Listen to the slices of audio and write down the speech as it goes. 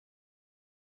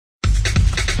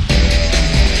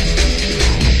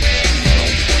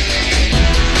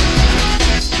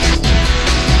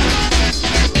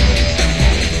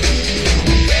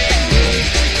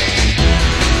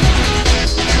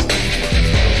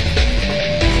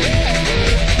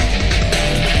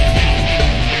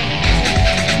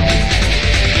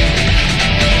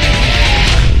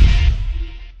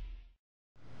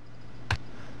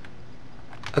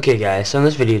Okay guys, so in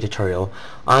this video tutorial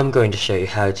I'm going to show you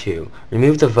how to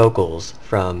remove the vocals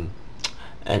from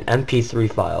an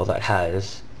MP3 file that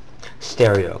has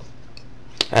stereo.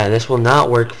 And this will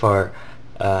not work for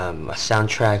a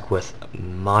soundtrack with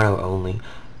mono only,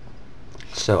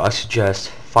 so I suggest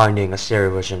finding a stereo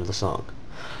version of the song.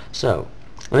 So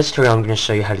in this tutorial I'm going to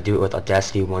show you how to do it with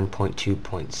Audacity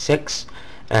 1.2.6,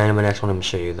 and in my next one I'm going to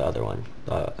show you the other one,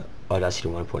 Audacity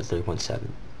 1.3.7.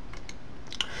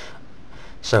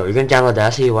 So you're going to download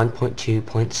Audacity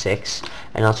 1.2.6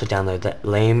 and also download the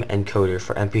lame encoder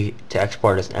for to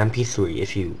export as an MP3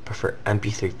 if you prefer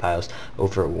MP3 files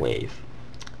over WAV.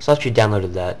 So after you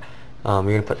downloaded that, you're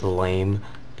going to put the lame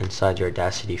inside your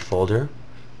Audacity folder,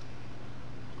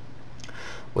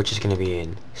 which is going to be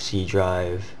in C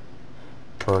drive,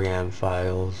 program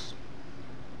files,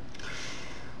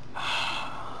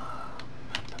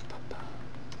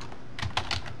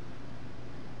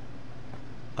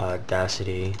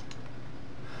 Audacity,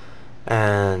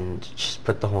 and just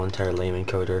put the whole entire lame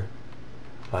encoder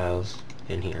files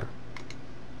in here.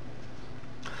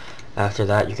 After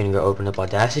that, you can go open up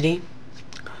Audacity,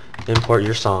 import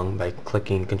your song by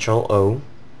clicking Control O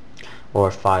or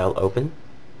File Open,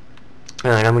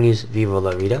 and I'm going to use Viva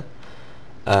La Vida.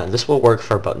 This will work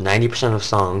for about 90% of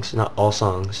songs, not all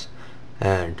songs,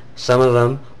 and some of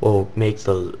them will make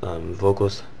the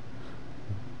vocals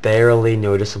barely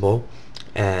noticeable,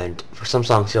 and for some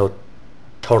songs you'll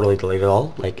totally delete it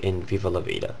all, like in Viva La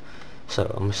Vida. So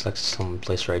I'm going to select some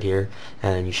place right here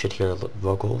and you should hear the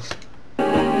vocals.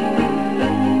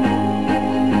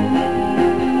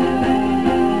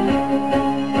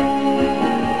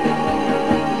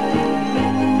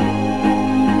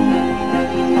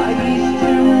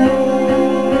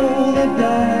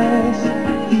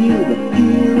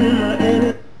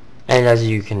 And as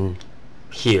you can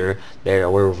hear,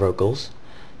 there were vocals.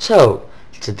 So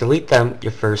to delete them,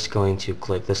 you're first going to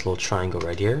click this little triangle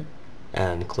right here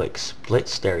and click split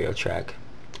stereo track.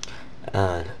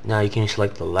 And now you can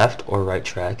select the left or right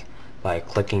track by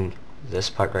clicking this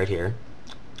part right here,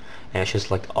 and it should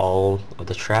select all of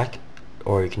the track,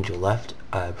 or you can do left.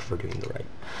 I prefer doing the right.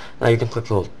 Now you can click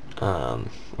the little,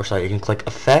 you can click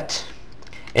effect,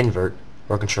 invert,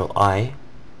 or Control I,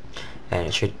 and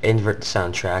it should invert the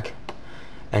soundtrack.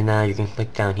 And now you can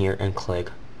click down here and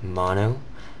click mono,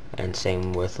 and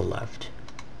same with the left.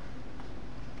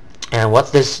 And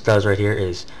what this does right here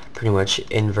is pretty much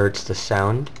inverts the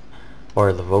sound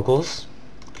or the vocals,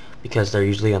 because they're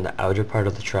usually on the outer part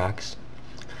of the tracks,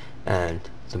 and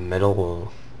the middle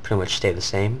will pretty much stay the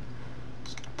same.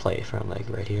 Let's play it from like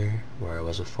right here where I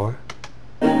was before.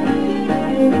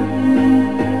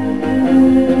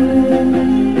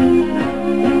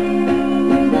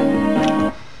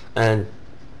 And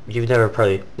you've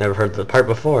probably never heard the part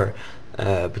before,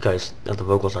 because the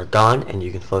vocals are gone and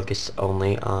you can focus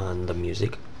only on the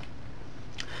music.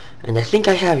 And I think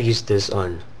I have used this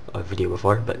on a video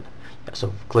before, but yeah,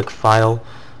 so click File,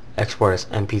 Export as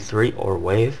MP3 or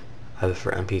WAV. I have it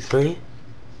for MP3.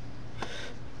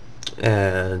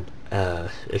 And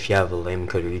if you have a lame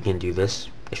encoder, you can do this.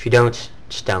 If you don't,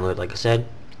 just download it like I said.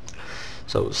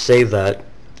 So save that,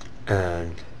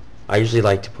 and I usually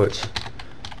like to put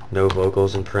no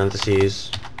vocals in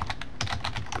parentheses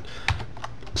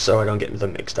so I don't get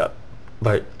them mixed up,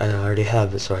 but I already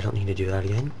have it, so I don't need to do that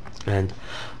again. And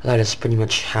that is pretty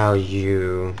much how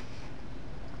you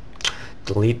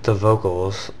delete the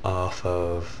vocals off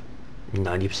of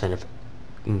 90% of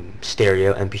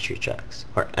stereo MP3 tracks,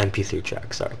 or MP3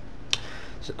 tracks, sorry.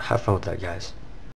 So have fun with that, guys.